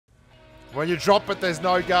When you drop it, there's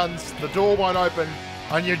no guns, the door won't open,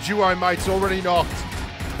 and your duo mate's already knocked.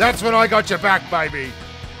 That's when I got your back, baby.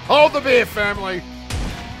 Hold the beer, family.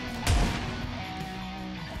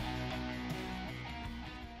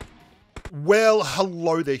 Well,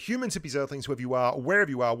 hello there, humans, hippies, earthlings, whoever you are, wherever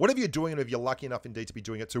you are, whatever you're doing, and if you're lucky enough indeed to be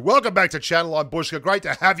doing it too. Welcome back to channel. I'm Bushka. Great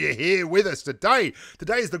to have you here with us today.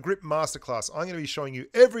 Today is the grip masterclass. I'm going to be showing you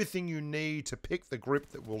everything you need to pick the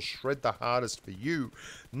grip that will shred the hardest for you.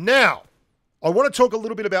 Now, I want to talk a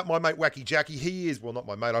little bit about my mate WackyJacky. He is, well, not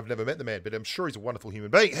my mate, I've never met the man, but I'm sure he's a wonderful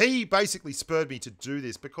human being. He basically spurred me to do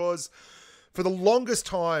this because for the longest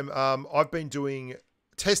time, I've been doing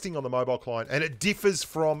testing on the mobile client, and it differs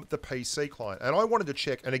from the PC client. And I wanted to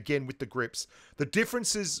check, and again with the grips, the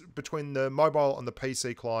differences between the mobile and the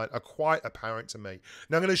PC client are quite apparent to me.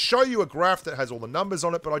 Now I'm going to show you a graph that has all the numbers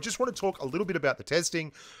on it, but I just want to talk a little bit about the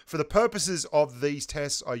testing. For the purposes of these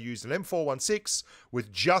tests, I used an M416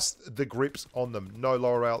 with just the grips on them. No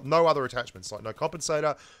lower rail, no other attachments, like no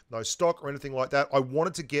compensator, no stock or anything like that. I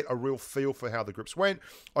wanted to get a real feel for how the grips went.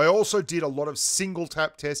 I also did a lot of single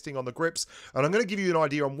tap testing on the grips, and I'm going to give you an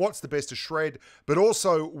idea on what's the best to shred, but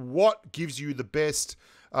also what gives you the best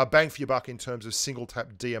bang for your buck in terms of single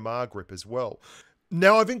tap DMR grip as well.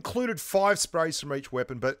 Now, I've included 5 sprays from each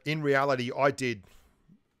weapon, but in reality, I did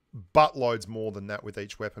buttloads more than that with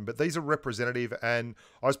each weapon, but these are representative, and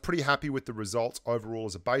I was pretty happy with the results overall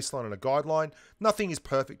as a baseline and a guideline. Nothing is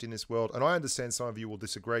perfect in this world, and I understand some of you will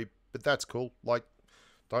disagree, but that's cool. Like,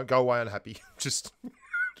 don't go away unhappy. Just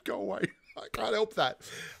go away. I can't help that.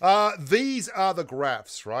 These are the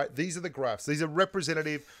graphs, right? These are the graphs. These are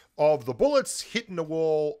representative of the bullets hitting the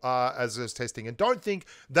wall as I was testing. And don't think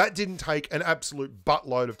that didn't take an absolute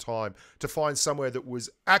buttload of time to find somewhere that was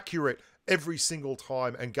accurate every single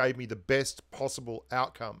time and gave me the best possible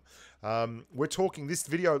outcome. We're talking, this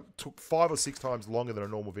video took 5 or 6 times longer than a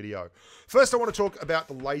normal video. First, I want to talk about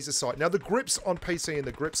the laser sight. Now, the grips on PC and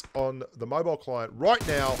the grips on the mobile client right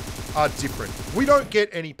now are different. We don't get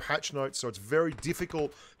any patch notes, so it's very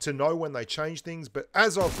difficult to know when they change things. But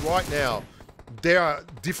as of right now, there are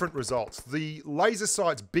different results. The laser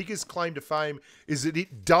sight's biggest claim to fame is that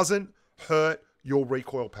it doesn't hurt your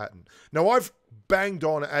recoil pattern. Now, I've banged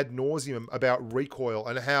on ad nauseum about recoil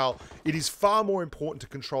and how it is far more important to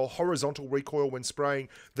control horizontal recoil when spraying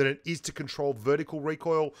than it is to control vertical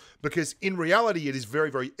recoil, because in reality it is very,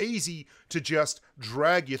 very easy to just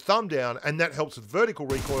drag your thumb down and that helps with vertical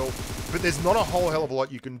recoil, but there's not a whole hell of a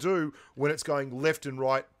lot you can do when it's going left and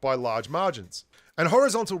right by large margins. And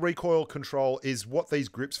horizontal recoil control is what these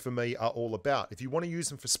grips for me are all about. If you want to use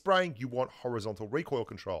them for spraying, you want horizontal recoil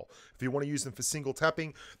control. If you want to use them for single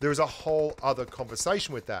tapping, there is a whole other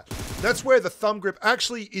conversation with that. That's where the thumb grip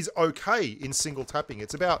actually is okay in single tapping.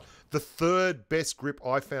 It's about the 3rd best grip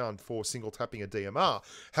I found for single tapping a DMR.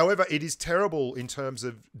 However, it is terrible in terms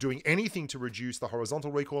of doing anything to reduce the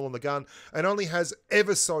horizontal recoil on the gun, and only has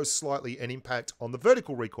ever so slightly an impact on the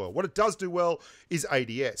vertical recoil. What it does do well is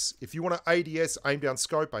ADS. If you want to ADS, aim down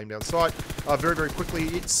scope, aim down sight, very, very quickly,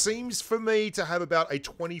 it seems for me to have about a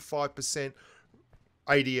 25%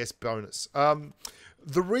 ADS bonus.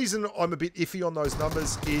 The reason I'm a bit iffy on those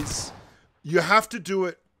numbers is you have to do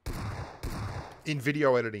it in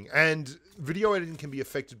video editing, and video editing can be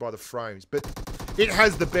affected by the frames, but it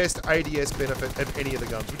has the best ADS benefit of any of the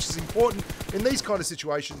guns, which is important in these kind of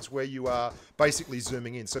situations where you are basically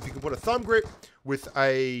zooming in. So if you can put a thumb grip with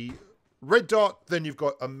a red dot, then you've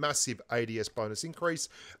got a massive ADS bonus increase,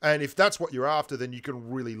 and if that's what you're after, then you can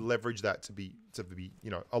really leverage that to be you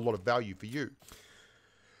know, a lot of value for you.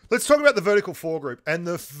 Let's talk about the vertical foregrip. And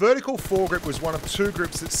the vertical foregrip was one of 2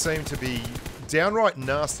 grips that seemed to be downright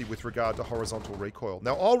nasty with regard to horizontal recoil.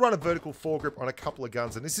 Now, I'll run a vertical foregrip on a couple of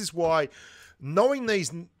guns, and this is why knowing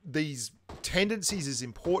these tendencies is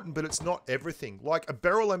important, but it's not everything. Like a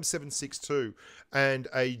Beryl M762 and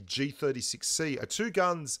a G36C are 2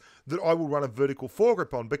 guns that I will run a vertical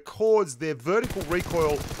foregrip on because their vertical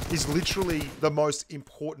recoil is literally the most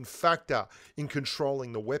important factor in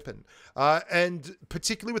controlling the weapon. And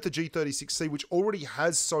particularly with the G36C, which already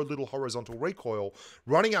has so little horizontal recoil,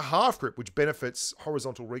 running a half grip, which benefits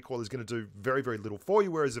horizontal recoil, is going to do very, very little for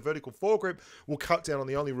you, whereas a vertical foregrip will cut down on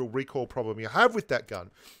the only real recoil problem you have with that gun.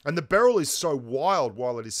 And the Beryl is so wild,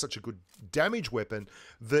 while it is such a good damage weapon,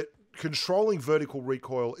 that controlling vertical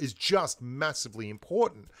recoil is just massively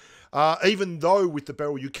important. Even though with the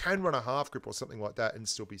Beryl you can run a half grip or something like that and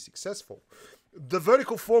still be successful. The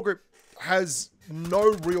vertical foregrip has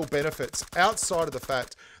no real benefits outside of the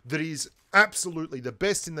fact that it is absolutely the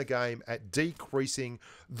best in the game at decreasing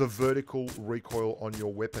the vertical recoil on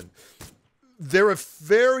your weapon. There are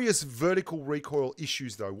various vertical recoil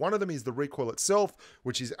issues, though. One of them is the recoil itself,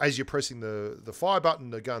 which is as you're pressing the fire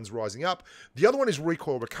button, the gun's rising up. The other one is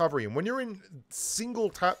recoil recovery. And when you're in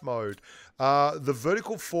single tap mode, the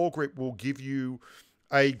vertical foregrip will give you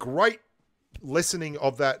a great lessening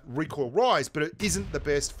of that recoil rise, but it isn't the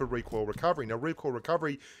best for recoil recovery. Now, recoil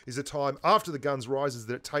recovery is a time after the guns rises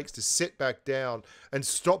that it takes to set back down and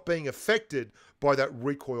stop being affected by that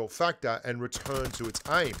recoil factor and return to its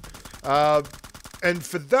aim. And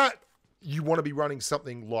for that, you want to be running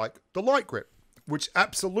something like the light grip, which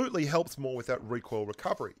absolutely helps more with that recoil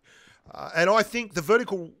recovery. And I think the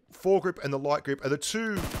vertical foregrip and the light grip are the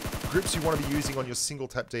two grips you want to be using on your single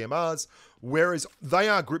tap DMRs, whereas they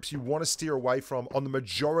are grips you want to steer away from on the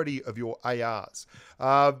majority of your ARs.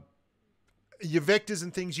 Your vectors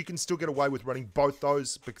and things, you can still get away with running both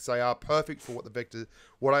those because they are perfect for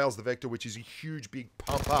what ails the vector, which is a huge big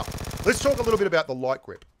pump up. Let's talk a little bit about the light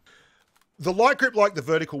grip. The light grip, like the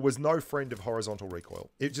vertical, was no friend of horizontal recoil.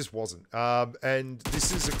 It just wasn't. And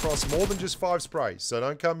this is across more than just 5 sprays. So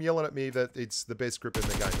don't come yelling at me that it's the best grip in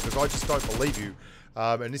the game, because I just don't believe you.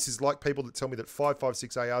 And this is like people that tell me that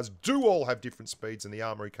 5.56 ARs do all have different speeds and the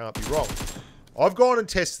armory can't be wrong. I've gone and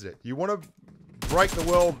tested it. You want to break the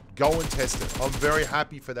world, go and test it. I'm very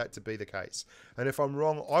happy for that to be the case. And if I'm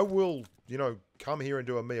wrong, I will, you know, come here and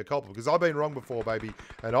do a mea culpa, because I've been wrong before, baby,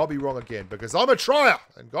 and I'll be wrong again, because I'm a trier,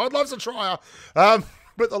 and God loves a trier.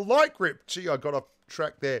 But the light grip, gee, I got off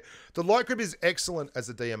track there. The light grip is excellent as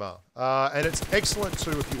a DMR, and it's excellent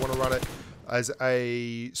too if you want to run it as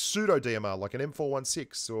a pseudo DMR, like an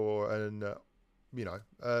M416 or an, you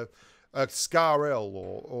know, a Scar L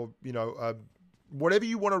or you know, whatever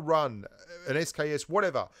you want to run, an SKS,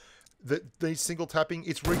 whatever. The single tapping,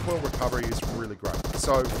 its recoil recovery is really great.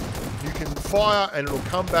 So you can fire and it'll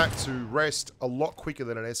come back to rest a lot quicker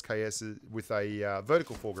than an SKS with a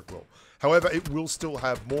vertical foregrip will. However, it will still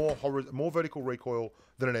have more vertical recoil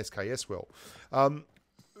than an SKS will.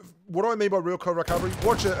 What do I mean by recoil recovery?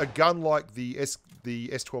 Watch a gun like the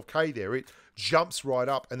S12K there. It jumps right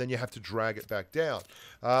up and then you have to drag it back down.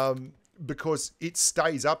 Because it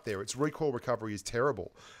stays up there. Its recoil recovery is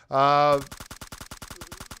terrible.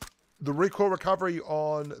 The recoil recovery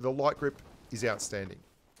on the light grip is outstanding.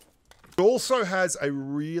 It also has a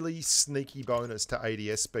really sneaky bonus to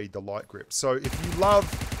ADS speed, the light grip. So if you love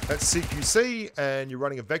that CQC and you're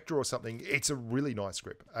running a vector or something, it's a really nice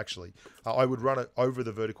grip, actually. I would run it over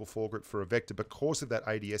the vertical foregrip for a vector because of that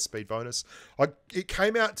ADS speed bonus. It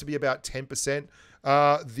came out to be about 10%.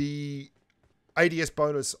 The ADS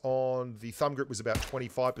bonus on the thumb grip was about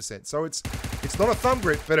 25%. So it's not a thumb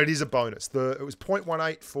grip, but it is a bonus. It was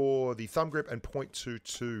 0.18 for the thumb grip and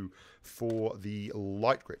 0.22 for the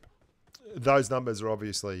light grip. Those numbers are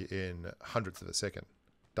obviously in hundredths of a second.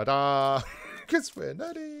 Ta-da! Because we're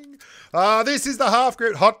nutting. This is the half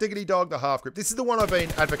grip. Hot diggity dog, the half grip. This is the one I've been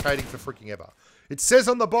advocating for freaking ever. It says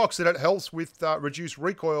on the box that it helps with reduced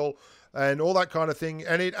recoil and all that kind of thing,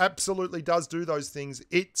 and it absolutely does do those things.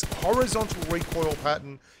 Its horizontal recoil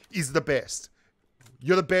pattern is the best.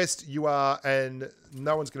 You're the best you are, and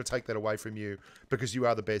no one's going to take that away from you because you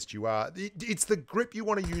are the best you are. It's the grip you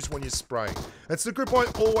want to use when you're spraying. It's the grip I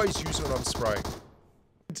always use when I'm spraying.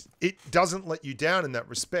 It doesn't let you down in that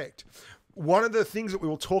respect. One of the things that we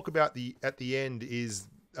will talk about at the end is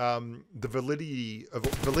the validity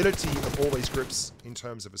of all these grips in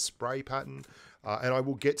terms of a spray pattern, and I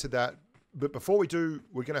will get to that. But before we do,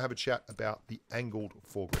 we're going to have a chat about the angled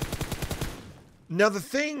foregrip. Now, the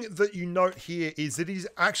thing that you note here is that it is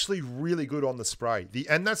actually really good on the spray.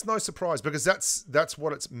 And that's no surprise because that's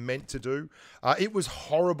what it's meant to do. It was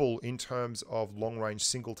horrible in terms of long-range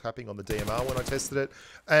single tapping on the DMR when I tested it.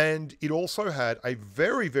 And it also had a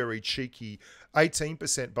very, very cheeky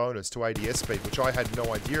 18% bonus to ADS speed, which I had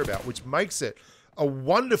no idea about, which makes it a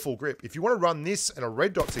wonderful grip. If you want to run this and a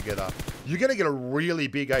red dot together, you're going to get a really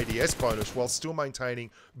big ADS bonus while still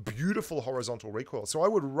maintaining beautiful horizontal recoil. So I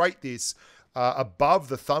would rate this above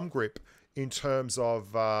the thumb grip in terms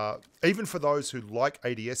of, even for those who like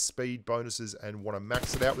ADS speed bonuses and want to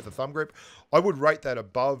max it out with the thumb grip, I would rate that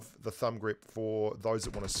above the thumb grip for those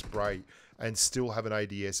that want to spray and still have an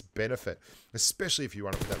ADS benefit, especially if you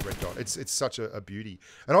run it with that red dot. It's such a beauty.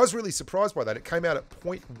 And I was really surprised by that. It came out at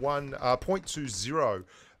 0.20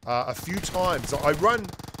 a few times. I run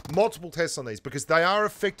multiple tests on these because they are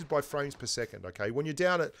affected by frames per second, okay? When you're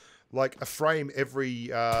down at like a frame every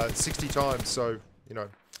 60 times, so, you know,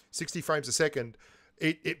 60 frames a second,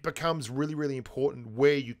 it becomes really, really important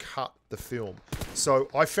where you cut the film. So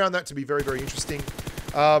I found that to be very, very interesting.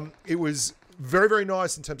 It was very, very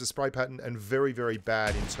nice in terms of spray pattern and very, very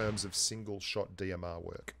bad in terms of single shot DMR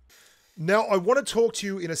work. Now, I want to talk to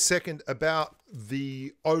you in a second about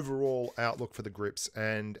the overall outlook for the grips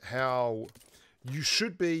and how you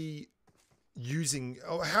should be using,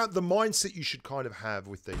 or how the mindset you should kind of have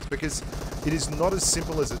with these, because it is not as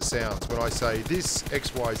simple as it sounds when I say this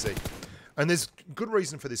XYZ. And there's good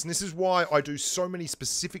reason for this. And this is why I do so many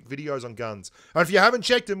specific videos on guns. And if you haven't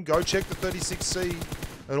checked them, go check the 36C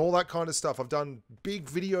and all that kind of stuff. I've done big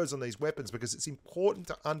videos on these weapons because it's important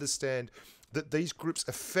to understand that these grips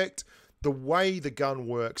affect the way the gun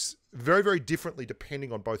works very, very differently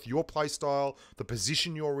depending on both your playstyle, the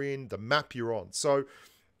position you're in, the map you're on. So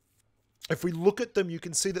if we look at them, you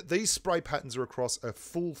can see that these spray patterns are across a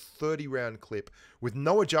full 30-round clip with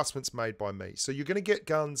no adjustments made by me. So you're going to get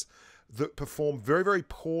guns that perform very, very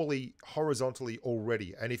poorly horizontally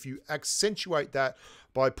already. And if you accentuate that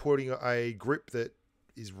by putting a grip that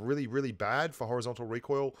is really, really bad for horizontal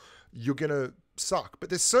recoil, you're going to suck. But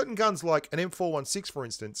there's certain guns like an M416, for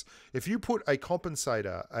instance. If you put a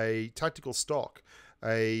compensator, a tactical stock,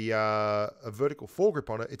 a vertical foregrip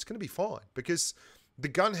on it, it's going to be fine because the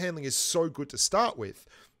gun handling is so good to start with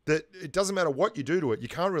that it doesn't matter what you do to it, you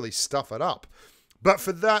can't really stuff it up. But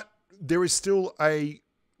for that, there is still a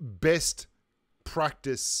best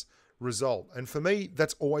practice result. And for me,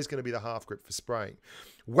 that's always going to be the half grip for spraying.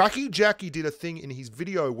 WackyJacky did a thing in his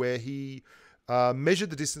video where he measured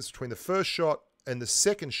the distance between the first shot and the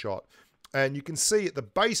second shot. And you can see at the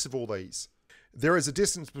base of all these, there is a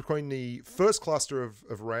distance between the first cluster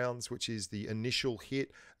of rounds, which is the initial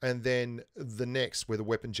hit, and then the next where the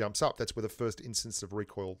weapon jumps up. That's where the first instance of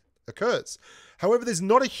recoil occurs. However, there's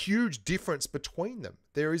not a huge difference between them.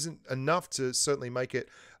 There isn't enough to certainly make it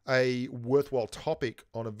a worthwhile topic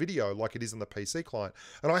on a video like it is on the PC client.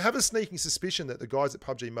 And I have a sneaking suspicion that the guys at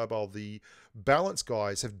PUBG Mobile, the balance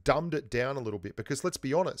guys, have dumbed it down a little bit because let's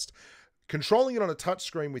be honest, controlling it on a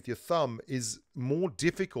touchscreen with your thumb is more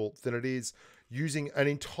difficult than it is using an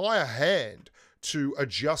entire hand to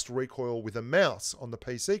adjust recoil with a mouse on the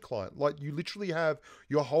PC client. Like you literally have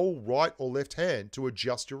your whole right or left hand to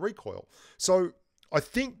adjust your recoil. So I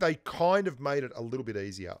think they kind of made it a little bit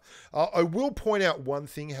easier. I will point out one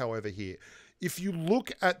thing, however, here. If you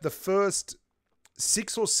look at the first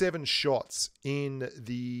 6 or 7 shots in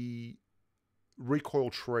the recoil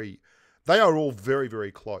tree, they are all very,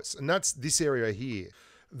 very close. And that's this area here.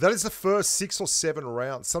 That is the first 6 or 7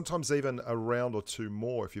 rounds, sometimes even a round or 2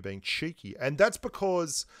 more if you're being cheeky. And that's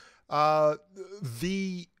because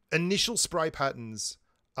the initial spray patterns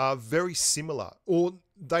are very similar, or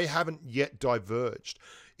they haven't yet diverged.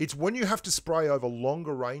 It's when you have to spray over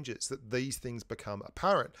longer ranges that these things become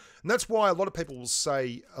apparent. And that's why a lot of people will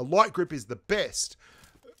say a light grip is the best.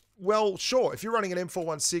 Well, sure, if you're running an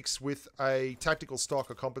M416 with a tactical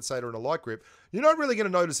stock, a compensator, and a light grip, you're not really going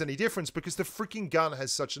to notice any difference because the freaking gun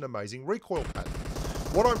has such an amazing recoil pattern.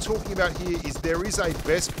 What I'm talking about here is there is a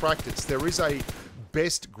best practice. There is a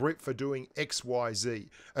best grip for doing X, Y, Z.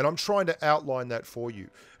 And I'm trying to outline that for you.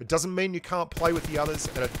 It doesn't mean you can't play with the others,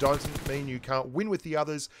 and it doesn't mean you can't win with the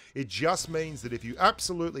others. It just means that if you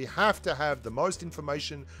absolutely have to have the most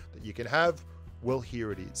information that you can have, well,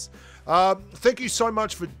 here it is. Thank you so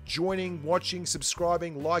much for joining, watching,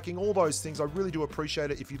 subscribing, liking, all those things. I really do appreciate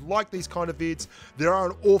it. If you like these kind of vids, there are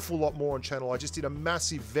an awful lot more on channel. I just did a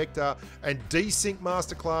massive vector and desync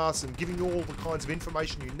masterclass and giving you all the kinds of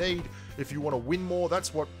information you need if you want to win more.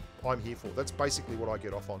 That's what I'm here for. That's basically what I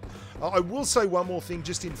get off on. I will say one more thing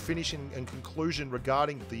just in finish and conclusion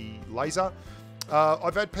regarding the laser.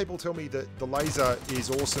 I've had people tell me that the laser is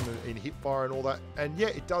awesome in hip fire and all that, and yeah,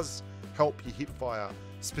 it does help your hip fire,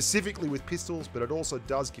 specifically with pistols, but it also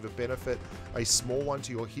does give a benefit, a small one,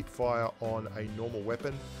 to your hip fire on a normal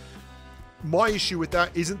weapon. My issue with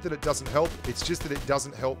that isn't that it doesn't help, it's just that it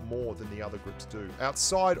doesn't help more than the other grips do.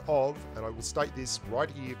 Outside of, and I will state this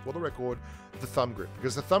right here for the record, the thumb grip,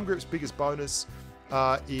 because the thumb grip's biggest bonus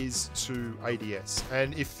is to ADS.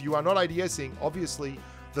 And if you are not ADSing, obviously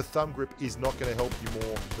the thumb grip is not going to help you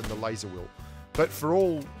more than the laser will. But for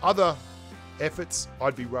all other efforts,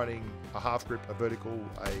 I'd be running a half grip, a vertical,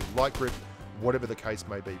 a light grip, whatever the case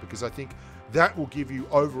may be, because I think that will give you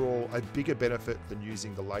overall a bigger benefit than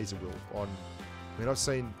using the laser wheel on. I mean, I've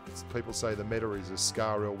seen people say the meta is a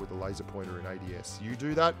SCAR L with a laser pointer in ADS. You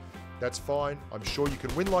do that, that's fine. I'm sure you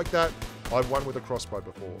can win like that. I've won with a crossbow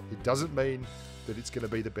before. It doesn't mean that it's going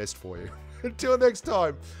to be the best for you. Until next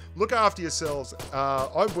time, look after yourselves.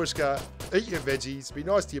 I'm Bushka. Eat your veggies. Be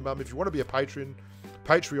nice to your mum. If you want to be a patron,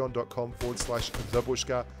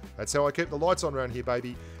 patreon.com/thebushka. That's how I keep the lights on around here,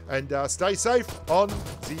 baby. And stay safe on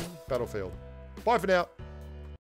the battlefield. Bye for now.